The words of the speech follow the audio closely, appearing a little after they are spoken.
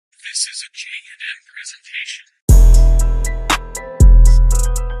This is a J&N presentation.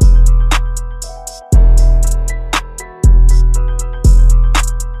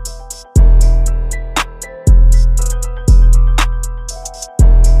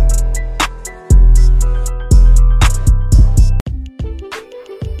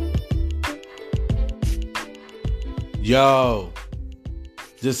 Yo,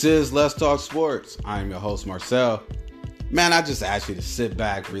 this is Let's Talk Sports. I'm your host, Marcel. Man, I just ask you to sit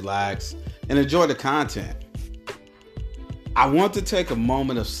back, relax, and enjoy the content. I want to take a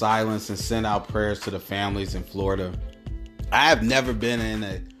moment of silence and send out prayers to the families in Florida. I have never been in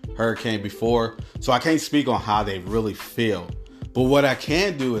a hurricane before, so I can't speak on how they really feel. But what I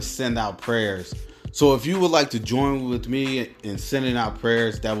can do is send out prayers. So if you would like to join with me in sending out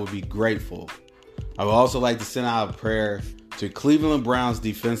prayers, that would be grateful. I would also like to send out a prayer to Cleveland Browns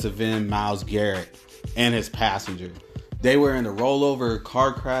defensive end Myles Garrett and his passenger. They were in a rollover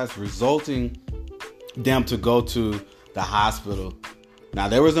car crash, resulting them to go to the hospital. Now,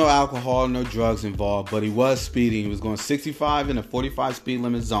 there was no alcohol, no drugs involved, but he was speeding. He was going 65 in a 45 speed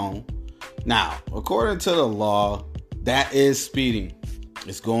limit zone. Now, according to the law, that is speeding.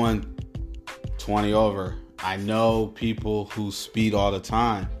 It's going 20 over. I know people who speed all the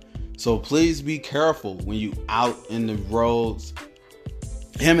time. So please be careful when you out in the roads.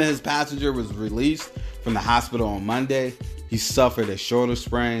 Him and his passenger was released from the hospital on Monday. He suffered a shoulder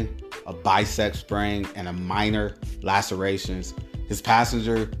sprain, a bicep sprain, and a minor lacerations. His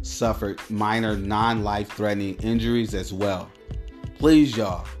passenger suffered minor non-life-threatening injuries as well. Please,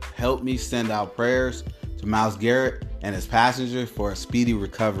 y'all, help me send out prayers to Myles Garrett and his passenger for a speedy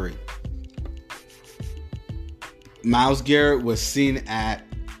recovery. Myles Garrett was seen at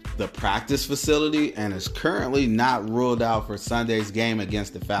the practice facility and is currently not ruled out for Sunday's game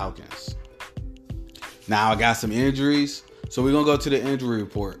against the Falcons. Now I got some injuries, so we're going to go to the injury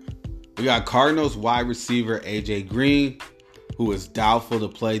report. We got Cardinals wide receiver AJ Green, who is doubtful to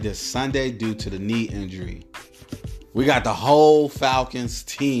play this Sunday due to the knee injury. We got the whole Falcons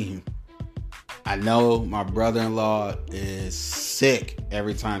team. I know my brother-in-law is sick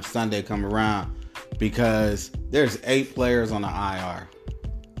every time Sunday come around because there's 8 players on the IR.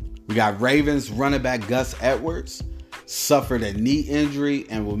 We got Ravens running back Gus Edwards, suffered a knee injury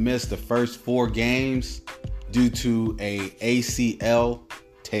and will miss the first 4 games due to a ACL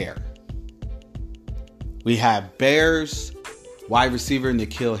tear. We have Bears wide receiver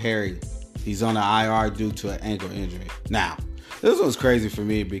N'Keal Harry. He's on the IR due to an ankle injury. Now, this was crazy for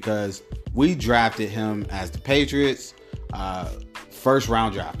me because we drafted him as the Patriots' first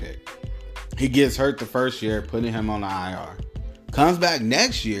round draft pick. He gets hurt the first year, putting him on the IR. Comes back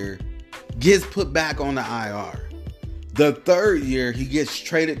next year, gets put back on the IR. The third year, he gets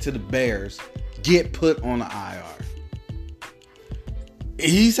traded to the Bears, get put on the IR.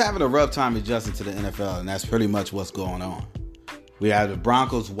 He's having a rough time adjusting to the NFL, and that's pretty much what's going on. We have the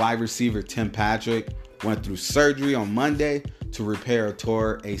Broncos wide receiver Tim Patrick, went through surgery on Monday to repair a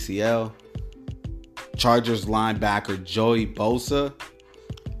tore ACL. Chargers linebacker Joey Bosa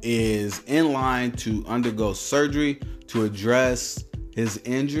is in line to undergo surgery to address his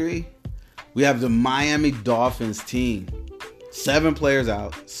injury. We have the Miami Dolphins team. 7 players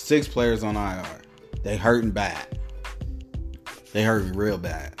out, 6 players on IR. They hurting bad. They hurting real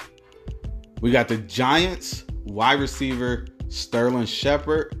bad. We got the Giants wide receiver Sterling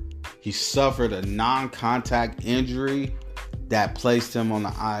Shepard. He suffered a non-contact injury that placed him on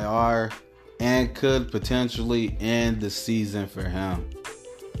the IR and could potentially end the season for him.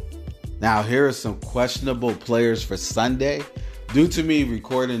 Now, here are some questionable players for Sunday. Due to me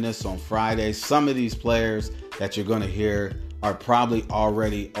recording this on Friday, some of these players that you're going to hear are probably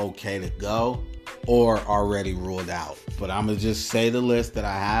already okay to go or already ruled out. But I'm going to just say the list that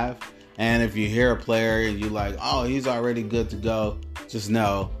I have. And if you hear a player and you're like, oh, he's already good to go, just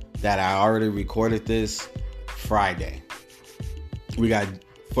know that I already recorded this Friday. We got,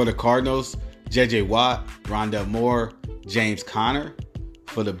 for the Cardinals, J.J. Watt, Rondell Moore, James Conner.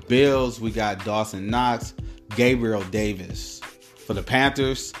 For the Bills, we got Dawson Knox, Gabriel Davis. For the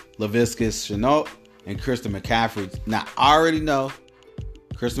Panthers, Laviska Shenault and Christian McCaffrey. Now, I already know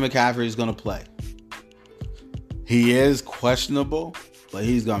Christian McCaffrey is going to play. He is questionable, but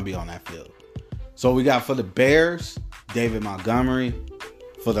he's going to be on that field. So we got for the Bears, David Montgomery.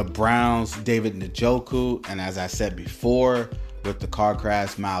 For the Browns, David Njoku. And as I said before, with the car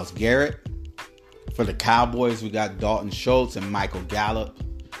crash, Myles Garrett. For the Cowboys, we got Dalton Schultz and Michael Gallup.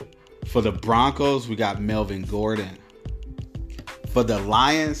 For the Broncos, we got Melvin Gordon. For the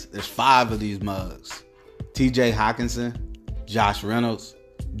Lions, there's 5 of these mugs. TJ Hawkinson, Josh Reynolds,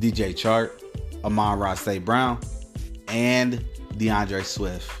 DJ Chark, Amon-Ra St. Brown, and DeAndre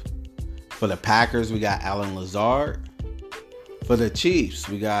Swift. For the Packers, we got Alan Lazard. For the Chiefs,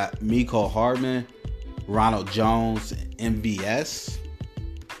 we got Mecole Hardman, Ronald Jones, MVS.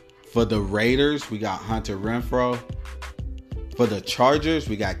 For the Raiders, we got Hunter Renfrow. For the Chargers,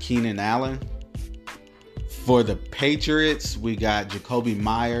 we got Keenan Allen. For the Patriots, we got Jacoby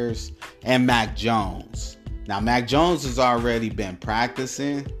Myers and Mac Jones. Now, Mac Jones has already been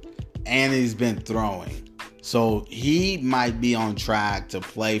practicing and he's been throwing. So he might be on track to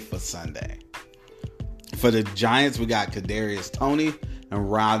play for Sunday. For the Giants, we got Kadarius Toney and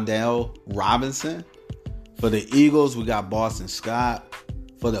Rondell Robinson. For the Eagles, we got Boston Scott.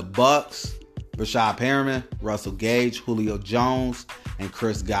 For the Bucks, Rashad Perriman, Russell Gage, Julio Jones, and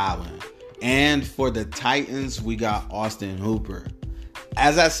Chris Godwin. And for the Titans, we got Austin Hooper.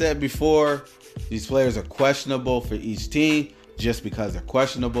 As I said before, these players are questionable for each team. Just because they're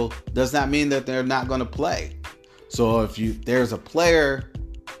questionable does not mean that they're not going to play. So if there's a player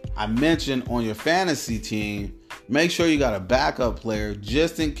I mentioned on your fantasy team, make sure you got a backup player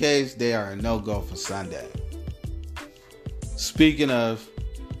just in case they are a no-go for Sunday. Speaking of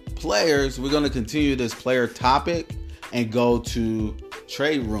players, we're going to continue this player topic and go to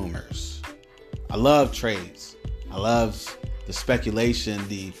trade rumors. I love trades. I love the speculation,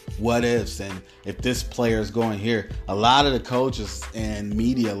 the what ifs, and if this player is going here. A lot of the coaches and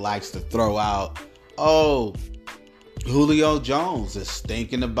media likes to throw out, Julio Jones is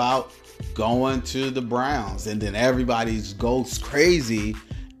thinking about going to the Browns, and then everybody goes crazy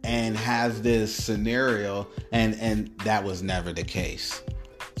and has this scenario, and that was never the case.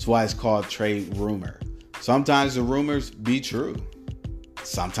 That's why it's called trade rumor. Sometimes the rumors be true.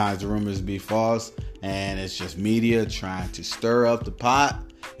 Sometimes the rumors be false, and it's just media trying to stir up the pot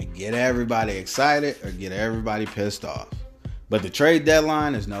and get everybody excited or get everybody pissed off. But the trade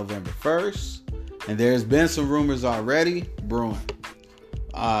deadline is November 1st, and there's been some rumors already brewing.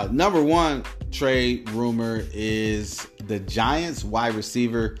 Number one trade rumor is the Giants wide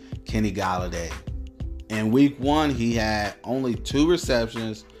receiver Kenny Golladay. In week 1, he had only 2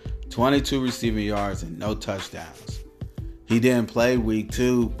 receptions, 22 receiving yards, and no touchdowns. He didn't play week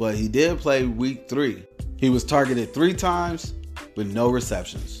 2, but he did play week 3. He was targeted 3 times with no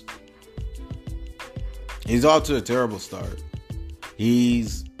receptions. He's off to a terrible start.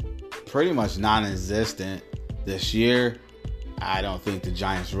 He's pretty much non-existent this year. I don't think the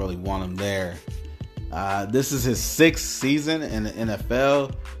Giants really want him there. This is his 6th season in the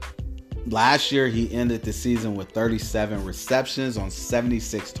NFL. Last year, he ended the season with 37 receptions on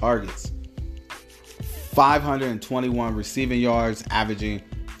 76 targets. 521 receiving yards, averaging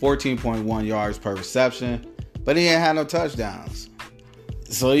 14.1 yards per reception, but he ain't had no touchdowns.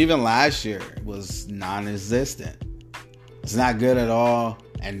 So even last year was non-existent. It's not good at all,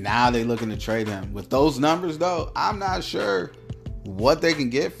 and now they're looking to trade him. With those numbers, though, I'm not sure what they can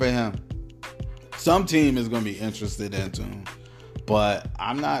get for him. Some team is going to be interested into him, but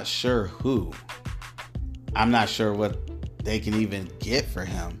I'm not sure who. I'm not sure what they can even get for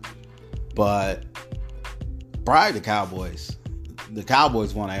him, but probably the Cowboys. The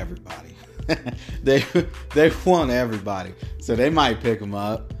Cowboys want everybody. they want everybody. So they might pick him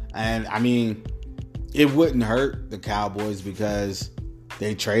up. And I mean, it wouldn't hurt the Cowboys because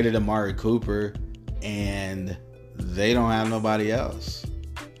they traded Amari Cooper and they don't have nobody else.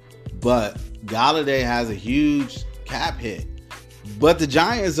 But Golladay has a huge cap hit. But the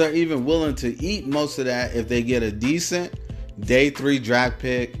Giants are even willing to eat most of that if they get a decent day 3 draft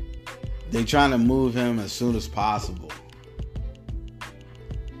pick. They're trying to move him as soon as possible.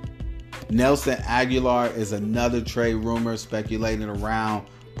 Nelson Aguilar is another trade rumor speculating around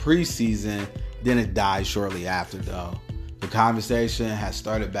preseason. Then it died shortly after, though. The conversation has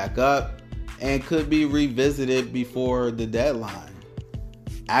started back up and could be revisited before the deadline.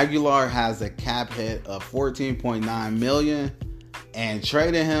 Aguilar has a cap hit of $14.9 million, and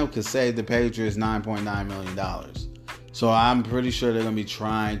trading him could save the Patriots $9.9 million. So I'm pretty sure they're going to be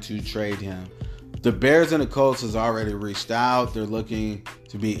trying to trade him. The Bears and the Colts has already reached out. They're looking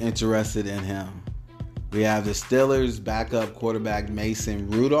to be interested in him. We have the Steelers backup quarterback Mason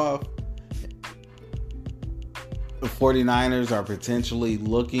Rudolph. The 49ers are potentially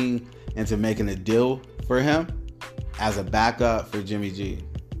looking into making a deal for him as a backup for Jimmy G.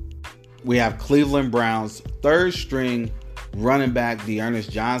 We have Cleveland Browns third string running back D'Ernest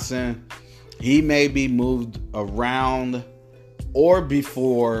Johnson. He may be moved around or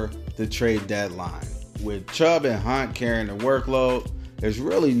before the trade deadline. With Chubb and Hunt carrying the workload, there's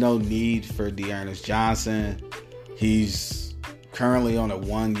really no need for D'Ernest Johnson. He's currently on a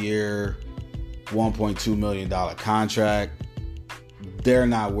 1-year, $1.2 million contract. They're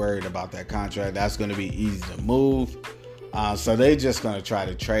not worried about that contract. That's going to be easy to move. So they're just going to try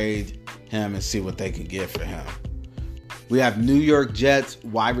to trade him and see what they can get for him. We have New York Jets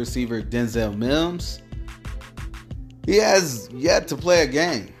wide receiver Denzel Mims. He has yet to play a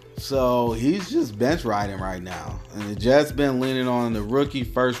game, so he's just bench riding right now. And the Jets been leaning on the rookie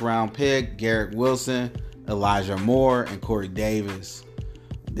first-round pick Garrett Wilson, Elijah Moore, and Corey Davis.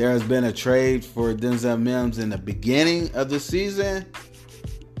 There has been a trade for Denzel Mims in the beginning of the season,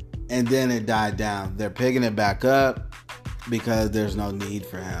 and then it died down. They're picking it back up because there's no need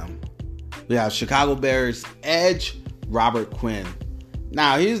for him. We have Chicago Bears edge Robert Quinn.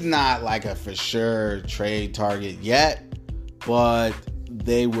 Now, he's not like a for sure trade target yet, but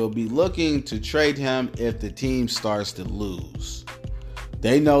they will be looking to trade him if the team starts to lose.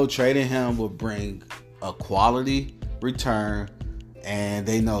 They know trading him will bring a quality return, and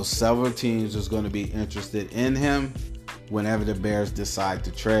they know several teams is going to be interested in him whenever the Bears decide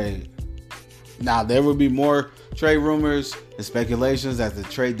to trade. Now, there will be more trade rumors and speculations as the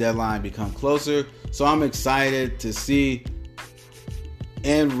trade deadline become closer, so I'm excited to see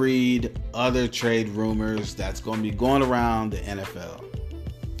and read other trade rumors that's going to be going around the NFL.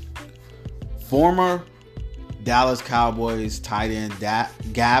 Former Dallas Cowboys tight end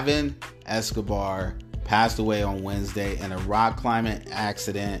Gavin Escobar passed away on Wednesday in a rock climbing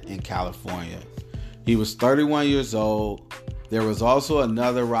accident in California. He was 31 years old. There was also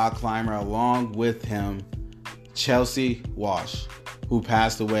another rock climber along with him, Chelsea Walsh, who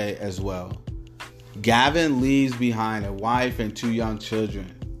passed away as well. Gavin leaves behind a wife and 2 young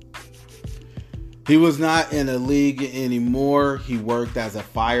children. He was not in the league anymore. He worked as a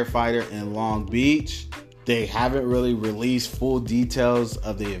firefighter in Long Beach. They haven't really released full details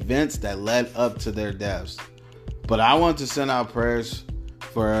of the events that led up to their deaths. But I want to send out prayers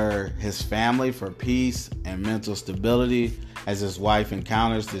for his family, for peace and mental stability as his wife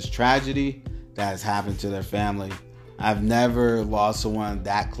encounters this tragedy that has happened to their family. I've never lost someone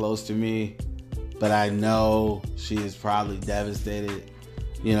that close to me, but I know she is probably devastated.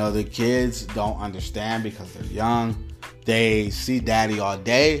 You know, the kids don't understand because they're young. They see daddy all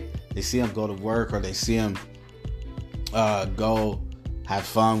day. They see him go to work, or they see him go have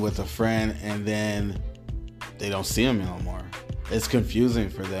fun with a friend, and then they don't see him no more. It's confusing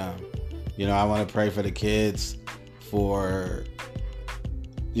for them. You know, I want to pray for the kids for,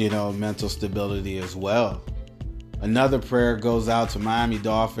 you know, mental stability as well. Another prayer goes out to Miami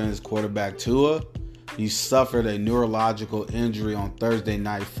Dolphins quarterback Tua. He suffered a neurological injury on Thursday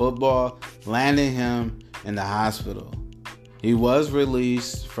Night Football, landing him in the hospital. He was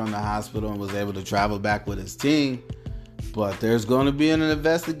released from the hospital and was able to travel back with his team, but there's going to be an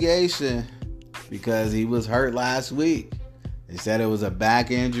investigation because he was hurt last week. They said it was a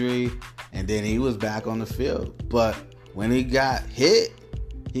back injury, and then he was back on the field. But when he got hit,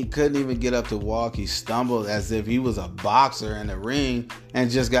 he couldn't even get up to walk. He stumbled as if he was a boxer in the ring and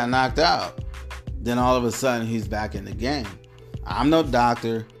just got knocked out. Then all of a sudden, he's back in the game. I'm no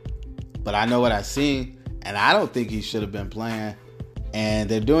doctor, but I know what I've seen, and I don't think he should have been playing. And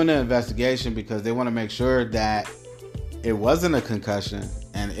they're doing the investigation because they want to make sure that it wasn't a concussion,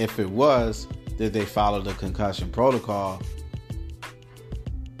 and if it was, that they follow the concussion protocol.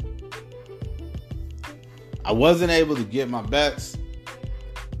 I wasn't able to get my bets.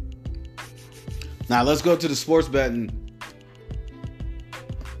 Now let's go to the sports betting.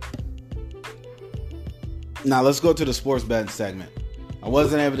 Segment. I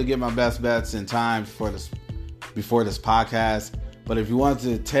wasn't able to get my best bets in time before this podcast. But if you want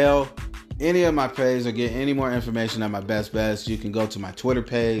to tell any of my plays or get any more information on my best bets, you can go to my Twitter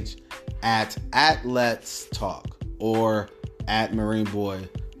page at Let's Talk or at Marine Boy.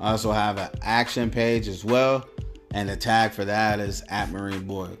 I also have an action page as well, and the tag for that is at Marine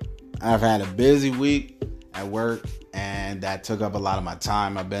Boy. I've had a busy week at work, and that took up a lot of my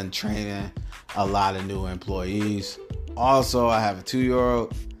time. I've been training a lot of new employees. Also, I have a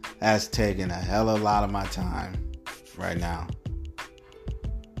 2-year-old that's taking a hell of a lot of my time right now.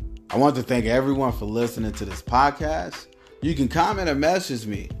 I want to thank everyone for listening to this podcast. You can comment or message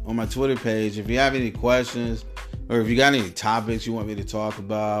me on my Twitter page if you have any questions, or if you got any topics you want me to talk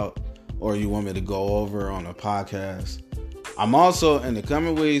about, or you want me to go over on a podcast. I'm also, in the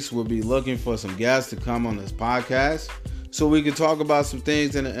coming weeks, will be looking for some guests to come on this podcast so we can talk about some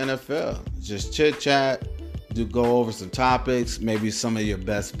things in the NFL. Just chit chat, go over some topics, maybe some of your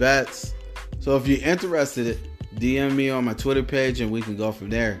best bets. So if you're interested, DM me on my Twitter page and we can go from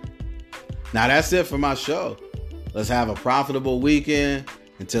there. Now that's it for my show. Let's have a profitable weekend.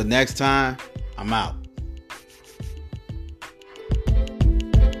 Until next time, I'm out.